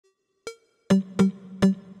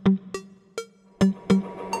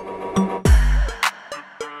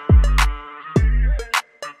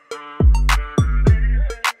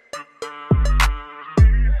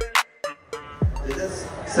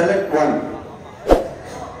Select one.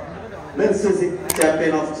 Men's Physique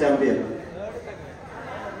Champion of Champion.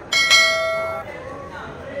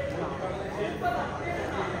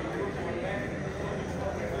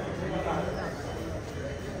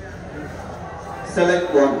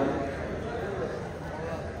 Select one.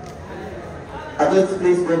 Others,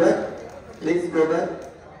 please go back. Please go back.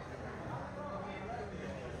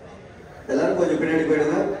 எல்லாரும் கொஞ்சம் பின்னாடி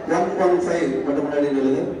போயிடுங்க. 115 மட்டும் முன்னாடி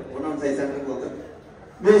நில்லுங்க. 115 சென்டருக்கு போங்க.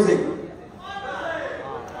 Music.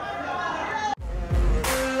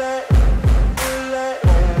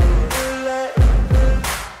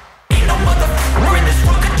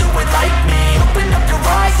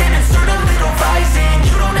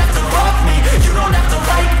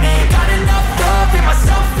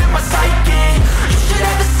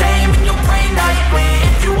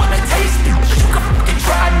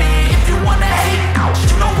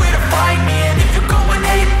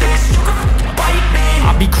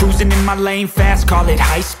 Cruising in my lane fast, call it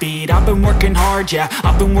high speed. I've been working hard, yeah,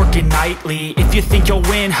 I've been working nightly. If you think you'll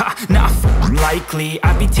win, ha, nah, likely.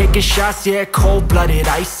 I be taking shots, yeah, cold-blooded,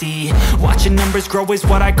 icy. Watching numbers grow is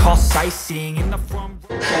what I call sightseeing. In the front.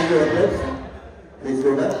 Thank you, others. Please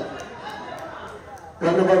go back.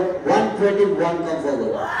 Run number 121, come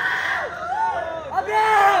forward.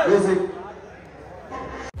 Music.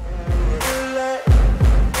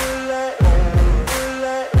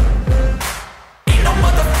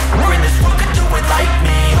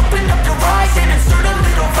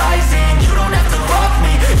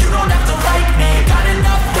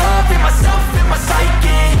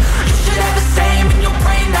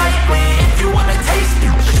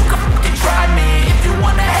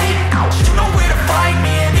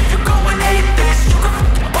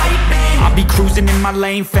 Cruising in my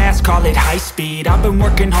lane fast, call it high speed. I've been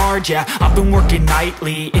working hard, yeah, I've been working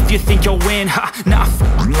nightly. If you think you'll win, ha, nah,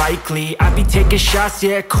 likely. I be taking shots,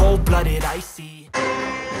 yeah, cold-blooded, icy.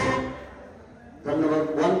 Run number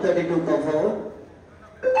 132, come forward.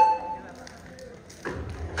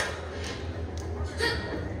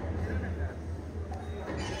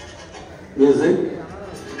 Music.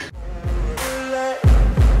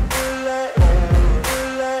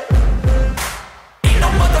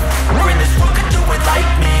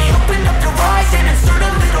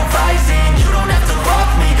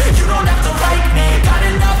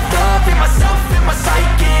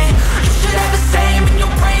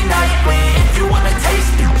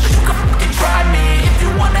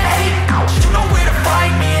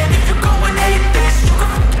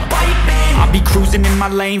 Cruising in my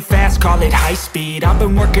lane fast, call it high speed. I've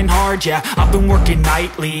been working hard, yeah, I've been working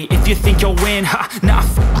nightly. If you think you'll win, ha, nah,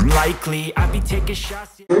 likely. I be taking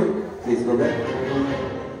shots, yeah. Please go back.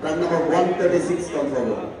 Run number 136, come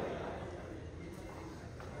forward.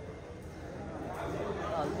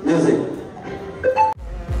 Music.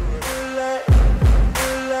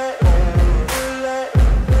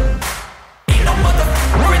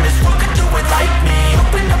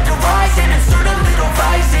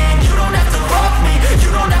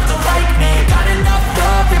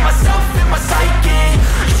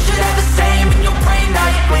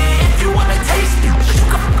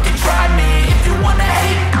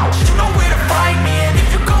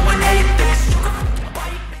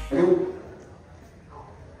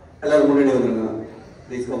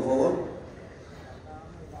 Please come forward.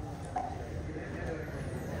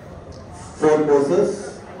 4 poses.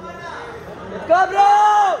 Let's go, bro!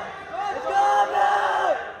 Let's go, bro!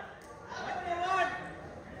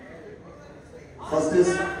 First is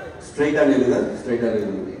straight and illegal. Straight and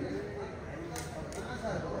illegal.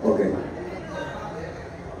 Okay.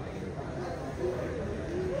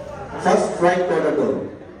 First right quarter turn.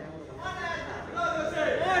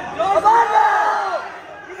 Come on, bro!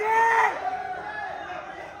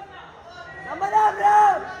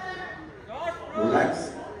 Relax.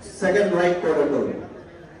 Second right quarter turn.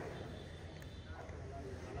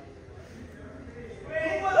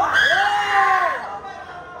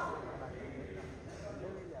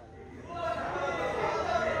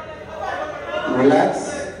 Relax.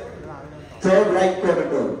 Third right quarter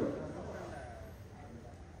turn.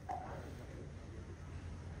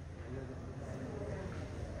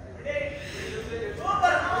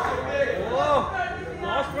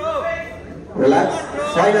 Relax.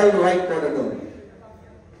 Final right quarter turn.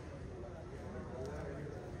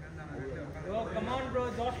 Come on, bro.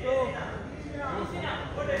 Josh, bro.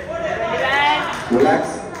 Relax.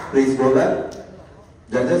 Please go back.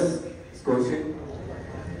 Judges, score sheet.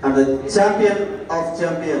 And the champion of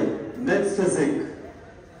champion, men's physique,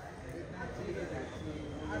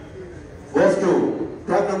 goes to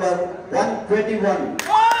club number 121.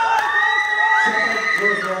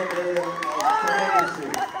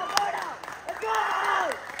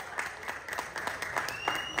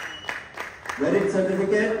 Merit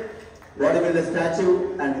certificate, bodybuilder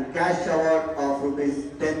statue, and cash award of rupees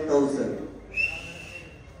 10,000.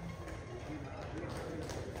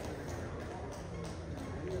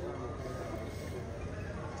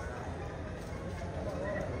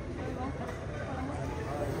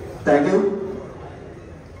 Thank you.